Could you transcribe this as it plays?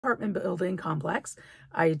apartment building complex.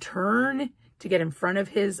 I turn to get in front of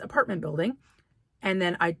his apartment building, and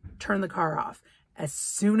then I turn the car off. As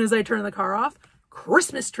soon as I turn the car off,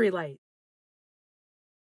 Christmas tree light.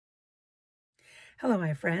 Hello,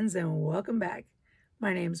 my friends, and welcome back.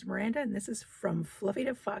 My name's Miranda, and this is From Fluffy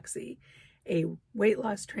to Foxy, a weight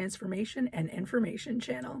loss transformation and information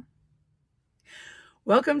channel.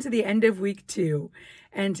 Welcome to the end of week 2,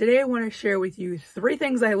 and today I want to share with you 3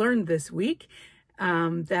 things I learned this week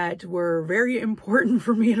that were very important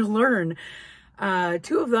for me to learn.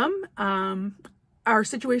 2 of them are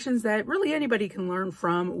situations that really anybody can learn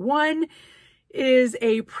from. One is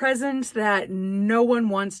a present that no one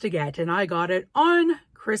wants to get, and I got it on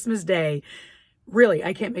Christmas Day. Really,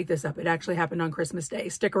 I can't make this up. It actually happened on Christmas Day.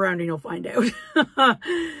 Stick around and you'll find out.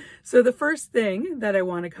 So the first thing that I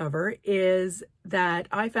want to cover is that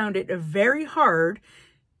I found it very hard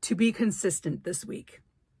to be consistent this week.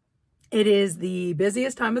 It is the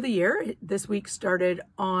busiest time of the year. This week started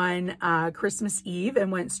on Christmas Eve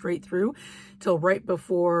and went straight through till right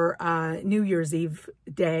before New Year's Eve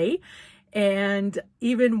day. And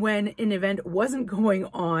even when an event wasn't going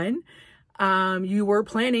on, you were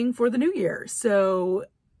planning for the new year. So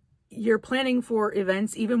you're planning for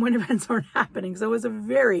events even when events aren't happening. So it was a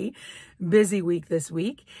very busy week this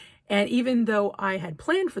week. And even though I had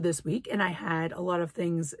planned for this week and I had a lot of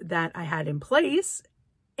things that I had in place,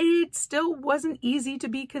 it still wasn't easy to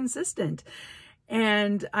be consistent.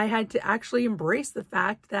 And I had to actually embrace the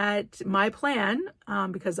fact that my plan,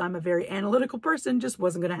 because I'm a very analytical person, just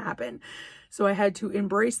wasn't going to happen. So I had to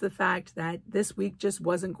embrace the fact that this week just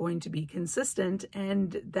wasn't going to be consistent,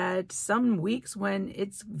 and that some weeks when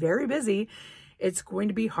it's very busy, it's going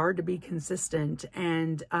to be hard to be consistent,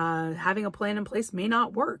 and having a plan in place may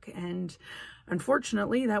not work. And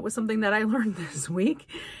unfortunately, that was something that I learned this week,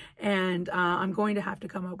 and I'm going to have to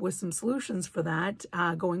come up with some solutions for that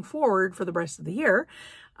going forward for the rest of the year,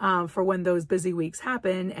 for when those busy weeks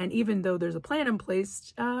happen. And even though there's a plan in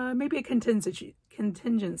place, maybe a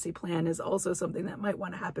contingency plan is also something that might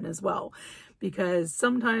want to happen as well, because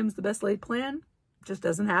sometimes the best laid plan just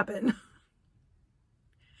doesn't happen.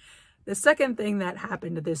 The second thing that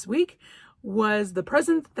happened this week was the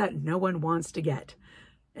present that no one wants to get.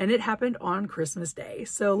 And it happened on Christmas Day.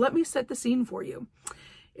 So let me set the scene for you.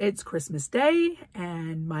 It's Christmas Day,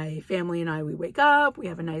 and my family and I, we wake up, we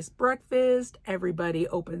have a nice breakfast, everybody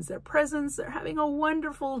opens their presents, they're having a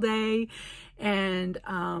wonderful day. And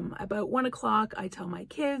about 1 o'clock, I tell my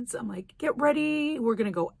kids, I'm like, get ready, we're gonna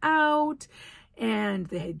go out. And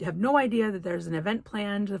they have no idea that there's an event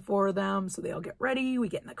planned for them. So they all get ready, we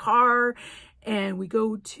get in the car, and we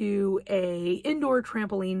go to a indoor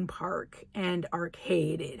trampoline park and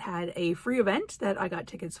arcade. It had a free event that I got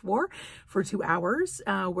tickets for 2 hours,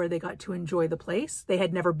 where they got to enjoy the place. They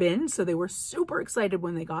had never been, so they were super excited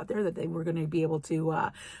when they got there that they were going to be able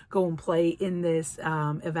to go and play in this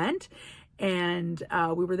event. And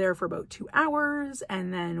we were there for about 2 hours,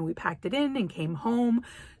 and then we packed it in and came home.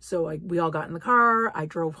 So we all got in the car. I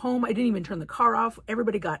drove home. I didn't even turn the car off.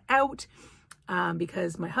 Everybody got out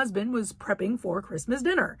because my husband was prepping for Christmas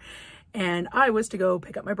dinner, and I was to go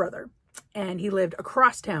pick up my brother. And he lived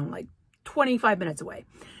across town, like 25 minutes away.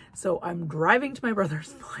 So I'm driving to my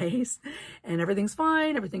brother's place, and everything's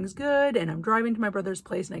fine. Everything's good. And I'm driving to my brother's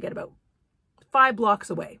place, and I get about 5 blocks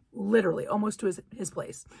away, literally almost to his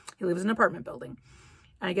place. He lives in an apartment building.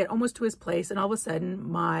 And I get almost to his place, and all of a sudden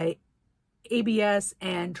my ABS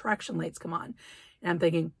and traction lights come on. And I'm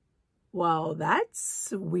thinking, well,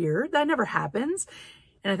 that's weird. That never happens.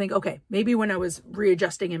 And I think, okay, maybe when I was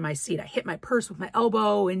readjusting in my seat, I hit my purse with my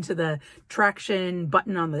elbow into the traction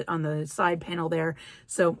button on the side panel there.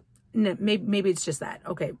 So maybe it's just that.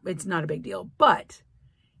 Okay, it's not a big deal. But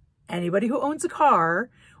anybody who owns a car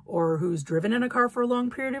or who's driven in a car for a long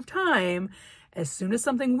period of time, as soon as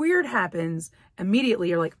something weird happens, immediately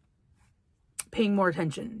you're like paying more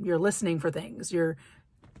attention. You're listening for things. You're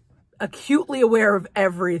acutely aware of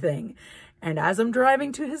everything. And as I'm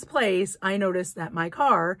driving to his place, I notice that my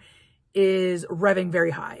car is revving very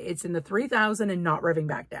high. It's in the 3,000 and not revving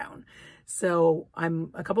back down. So I'm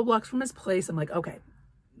a couple blocks from his place. I'm like, okay,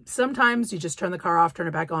 sometimes you just turn the car off, turn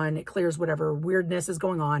it back on. It clears whatever weirdness is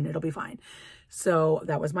going on. It'll be fine. So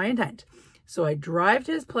that was my intent. So I drive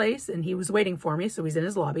to his place, and he was waiting for me. So he's in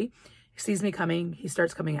his lobby. He sees me coming. He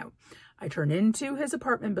starts coming out. I turn into his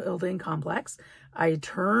apartment building complex. I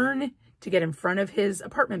turn to get in front of his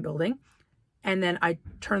apartment building, and then I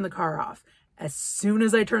turn the car off. As soon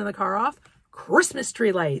as I turn the car off, Christmas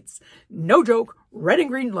tree lights. No joke, red and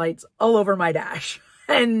green lights all over my dash.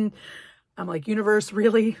 And I'm like, universe,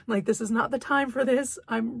 really? Like, this is not the time for this.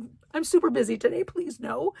 I'm super busy today. Please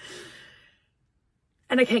no.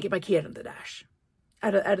 And I can't get my key out of the dash,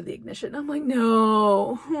 out of the ignition. I'm like,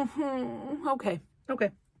 no. Okay.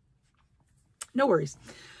 No worries.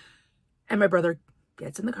 And my brother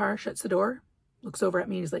gets in the car, shuts the door, looks over at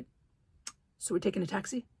me, and he's like, so we're taking a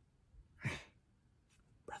taxi?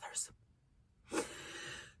 Brothers.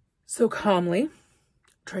 So calmly,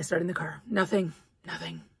 try starting the car. Nothing.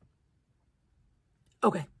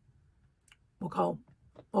 Okay. We'll call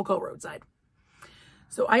roadside.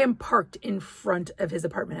 So I am parked in front of his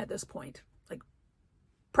apartment at this point, like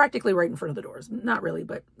practically right in front of the doors. Not really,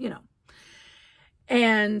 but you know.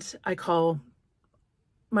 And I call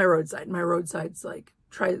my roadside. My roadside's like,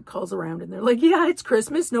 calls around and they're like, yeah, it's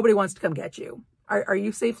Christmas. Nobody wants to come get you. Are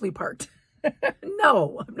you safely parked?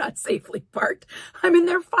 No, I'm not safely parked. I'm in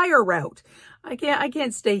their fire route. I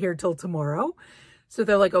can't stay here till tomorrow. So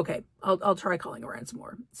they're like, okay, I'll try calling around some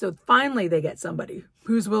more. So finally they get somebody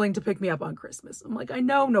who's willing to pick me up on Christmas. I'm like, I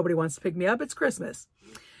know nobody wants to pick me up. It's Christmas.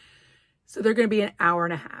 So they're going to be an hour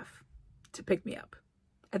and a half to pick me up.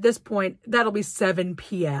 At this point, that'll be 7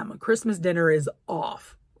 p.m. Christmas dinner is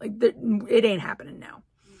off. Like, it ain't happening now.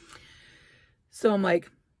 So I'm like,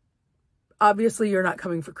 obviously you're not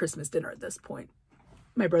coming for Christmas dinner at this point.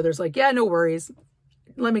 My brother's like, yeah, no worries.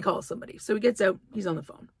 Let me call somebody. So he gets out. He's on the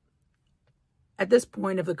phone. At this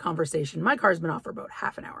point of the conversation, my car's been off for about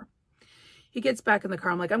half an hour. He gets back in the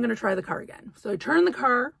car. I'm like, I'm going to try the car again. So I turn the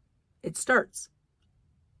car. It starts.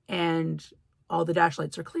 And all the dash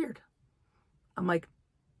lights are cleared. I'm like,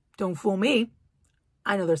 don't fool me.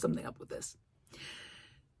 I know there's something up with this.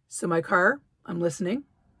 So my car, I'm listening,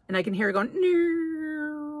 and I can hear it going,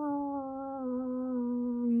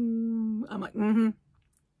 I'm like,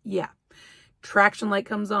 yeah. Traction light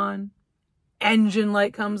comes on. Engine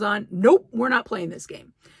light comes on. Nope, we're not playing this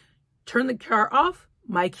game. Turn the car off.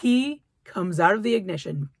 My key comes out of the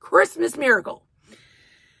ignition. Christmas miracle.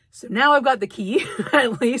 So now I've got the key,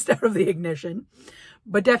 at least out of the ignition.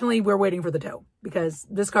 But definitely we're waiting for the tow because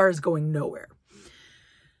this car is going nowhere.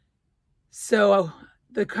 So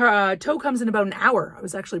the tow comes in about an hour. I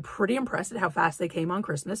was actually pretty impressed at how fast they came on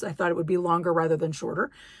Christmas. I thought it would be longer rather than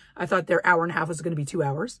shorter. I thought their hour and a half was going to be 2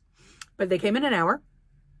 hours. But they came in an hour.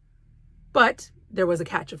 But there was a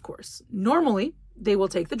catch, of course. Normally, they will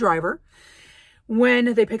take the driver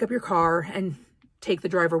when they pick up your car and take the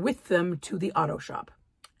driver with them to the auto shop.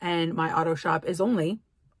 And my auto shop is only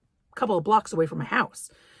a couple of blocks away from my house.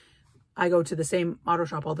 I go to the same auto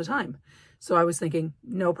shop all the time. So I was thinking,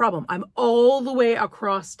 no problem. I'm all the way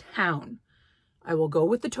across town. I will go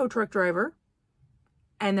with the tow truck driver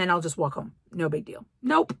and then I'll just walk home. No big deal.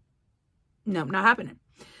 Nope. No, not happening.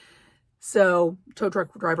 So tow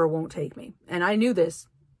truck driver won't take me. And I knew this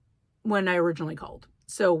when I originally called.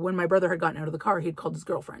 So when my brother had gotten out of the car, he'd called his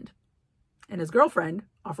girlfriend. And his girlfriend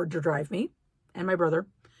offered to drive me and my brother,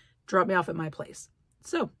 drop me off at my place.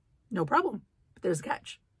 So no problem. But there's a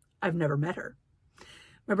catch. I've never met her.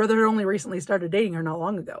 My brother had only recently started dating her not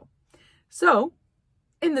long ago. So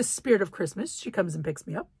in the spirit of Christmas, she comes and picks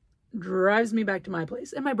me up, drives me back to my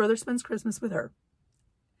place, and my brother spends Christmas with her.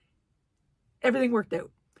 Everything worked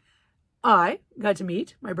out. I got to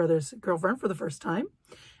meet my brother's girlfriend for the first time.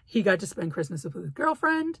 He got to spend Christmas with his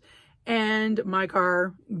girlfriend, and my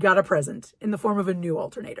car got a present in the form of a new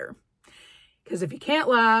alternator. Because if you can't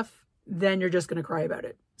laugh, then you're just going to cry about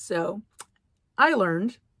it. So I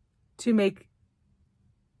learned to make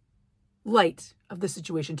light of the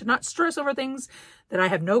situation, to not stress over things that I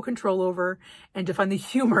have no control over, and to find the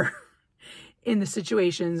humor in the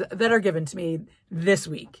situations that are given to me this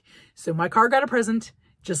week. So my car got a present,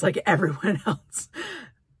 just like everyone else,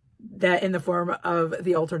 that in the form of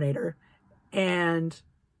the alternator. And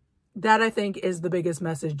that, I think, is the biggest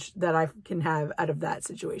message that I can have out of that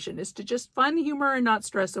situation, is to just find the humor and not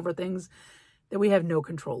stress over things that we have no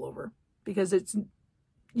control over. Because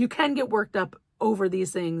you can get worked up over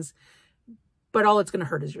these things, but all it's going to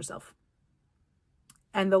hurt is yourself.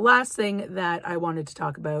 And the last thing that I wanted to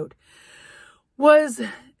talk about was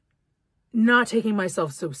not taking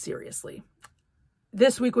myself so seriously.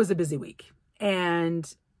 This week was a busy week,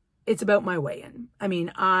 and it's about my weigh-in. I mean,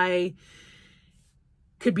 I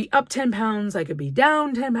could be up 10 pounds. I could be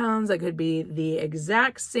down 10 pounds. I could be the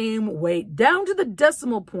exact same weight, down to the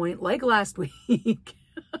decimal point like last week.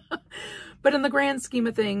 But in the grand scheme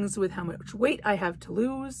of things, with how much weight I have to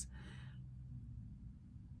lose,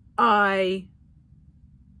 I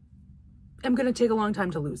am going to take a long time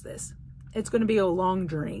to lose this. It's going to be a long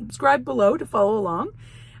journey. Subscribe below to follow along.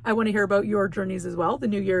 I want to hear about your journeys as well. The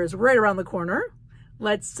new year is right around the corner.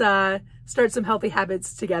 Let's start some healthy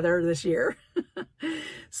habits together this year.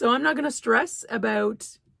 So I'm not going to stress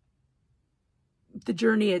about the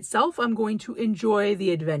journey itself. I'm going to enjoy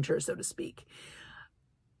the adventure, so to speak.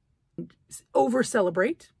 over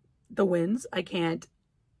celebrate the wins. I can't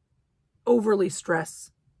overly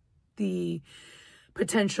stress the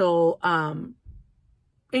potential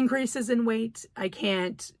increases in weight. I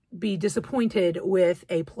can't be disappointed with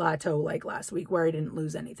a plateau like last week where I didn't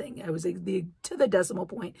lose anything. I was to the decimal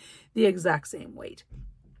point, the exact same weight.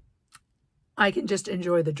 I can just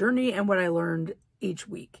enjoy the journey and what I learned each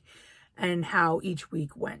week and how each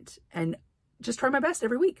week went, and just try my best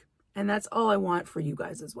every week. And that's all I want for you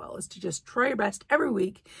guys as well, is to just try your best every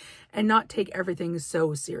week and not take everything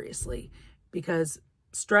so seriously, because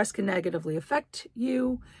stress can negatively affect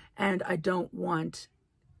you, and I don't want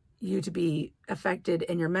you to be affected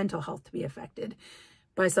and your mental health to be affected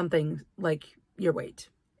by something like your weight.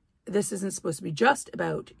 This isn't supposed to be just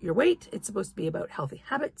about your weight. It's supposed to be about healthy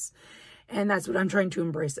habits. And that's what I'm trying to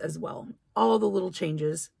embrace as well. All the little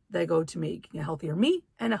changes that go to making a healthier me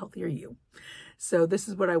and a healthier you. So this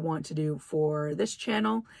is what I want to do for this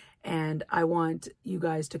channel. And I want you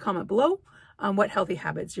guys to comment below on what healthy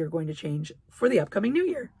habits you're going to change for the upcoming new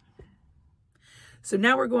year. So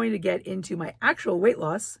now we're going to get into my actual weight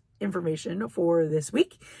loss information for this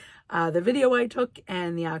week. The video I took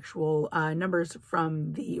and the actual numbers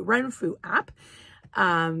from the Renpho app.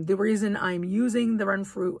 The reason I'm using the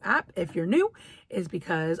Renpho app, if you're new, is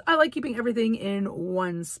because I like keeping everything in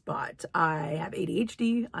one spot. I have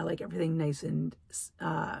ADHD. I like everything nice and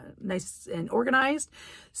organized.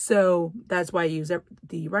 So that's why I use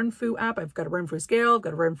the Renpho app. I've got a Renpho scale. I've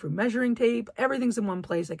got a Renpho measuring tape. Everything's in one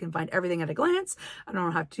place. I can find everything at a glance. I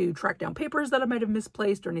don't have to track down papers that I might have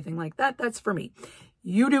misplaced or anything like that. That's for me.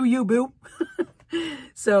 You do you, boo.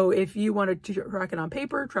 So if you want to track it on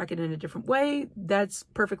paper, track it in a different way, that's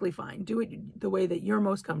perfectly fine. Do it the way that you're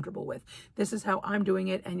most comfortable with. This is how I'm doing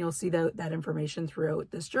it, and you'll see that information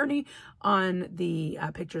throughout this journey on the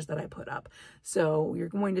pictures that I put up. So you're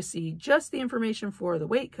going to see just the information for the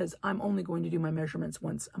weight, because I'm only going to do my measurements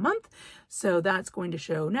once a month. So that's going to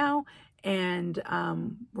show now, and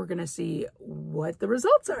we're going to see what the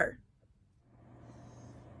results are.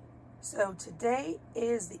 So today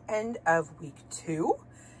is the end of week 2,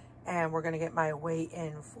 and we're going to get my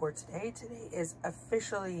weigh-in for today. Today is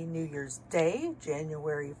officially New Year's Day,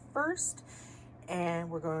 January 1st, and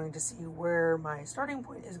we're going to see where my starting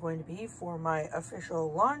point is going to be for my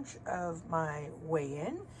official launch of my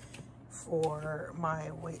weigh-in for my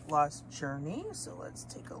weight loss journey. So let's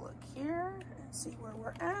take a look here and see where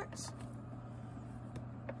we're at.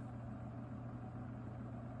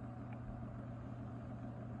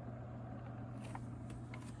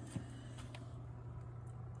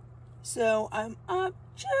 So I'm up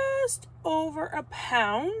just over a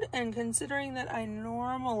pound, and considering that I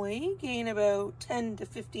normally gain about 10 to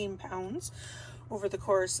 15 pounds over the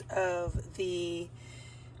course of the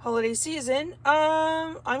holiday season,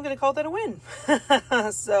 I'm going to call that a win.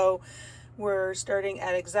 So we're starting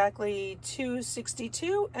at exactly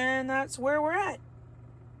 262, and that's where we're at.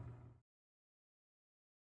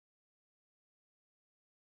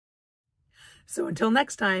 So until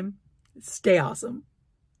next time, stay awesome.